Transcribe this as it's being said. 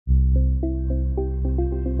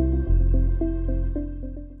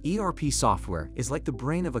ERP software is like the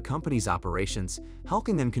brain of a company's operations,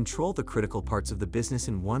 helping them control the critical parts of the business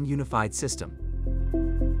in one unified system.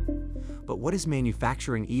 But what is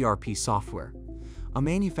manufacturing ERP software? A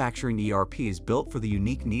manufacturing ERP is built for the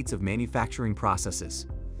unique needs of manufacturing processes.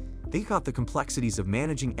 Think about the complexities of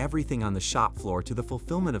managing everything on the shop floor to the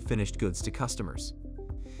fulfillment of finished goods to customers.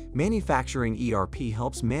 Manufacturing ERP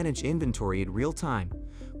helps manage inventory in real time,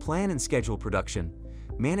 plan and schedule production,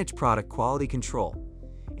 manage product quality control,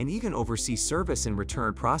 and even oversee service and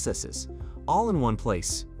return processes, all in one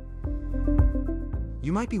place.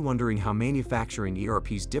 You might be wondering how manufacturing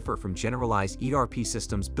ERPs differ from generalized ERP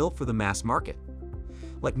systems built for the mass market.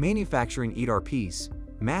 Like manufacturing ERPs,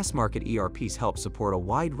 mass market ERPs help support a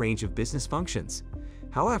wide range of business functions.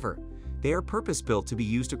 However, they are purpose-built to be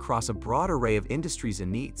used across a broad array of industries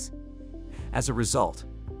and needs. As a result,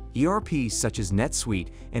 ERPs such as NetSuite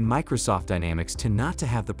and Microsoft Dynamics tend not to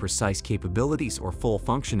have the precise capabilities or full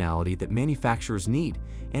functionality that manufacturers need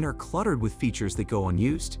and are cluttered with features that go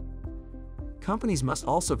unused. Companies must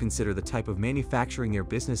also consider the type of manufacturing their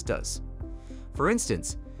business does. For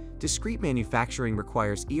instance, discrete manufacturing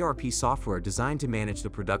requires ERP software designed to manage the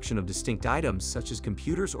production of distinct items such as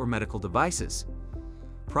computers or medical devices.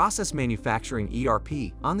 Process manufacturing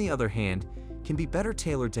ERP, on the other hand, can be better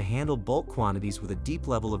tailored to handle bulk quantities with a deep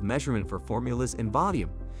level of measurement for formulas and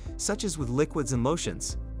volume, such as with liquids and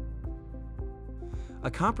lotions.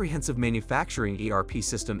 A comprehensive manufacturing ERP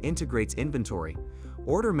system integrates inventory,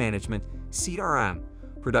 order management, CRM,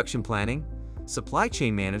 production planning, supply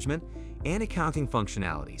chain management, and accounting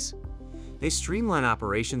functionalities. They streamline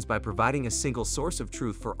operations by providing a single source of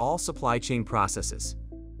truth for all supply chain processes.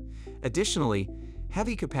 Additionally,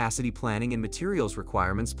 heavy capacity planning and materials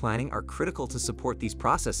requirements planning are critical to support these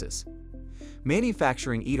processes.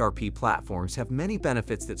 Manufacturing ERP platforms have many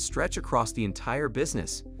benefits that stretch across the entire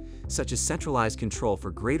business, such as centralized control for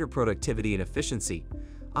greater productivity and efficiency,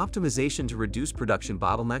 optimization to reduce production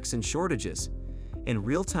bottlenecks and shortages, and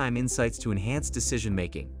real-time insights to enhance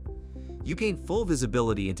decision-making. You gain full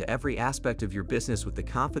visibility into every aspect of your business with the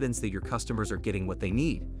confidence that your customers are getting what they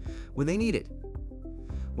need, when they need it.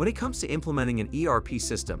 When it comes to implementing an ERP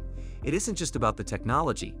system, it isn't just about the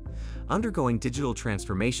technology. Undergoing digital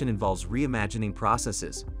transformation involves reimagining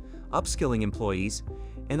processes, upskilling employees,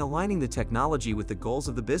 and aligning the technology with the goals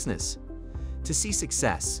of the business. To see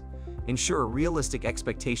success, ensure realistic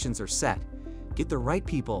expectations are set, get the right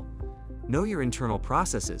people, know your internal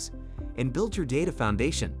processes, and build your data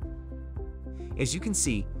foundation. As you can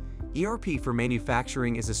see, ERP for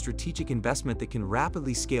manufacturing is a strategic investment that can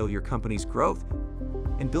rapidly scale your company's growth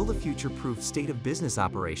and build a future-proof state of business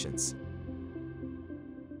operations.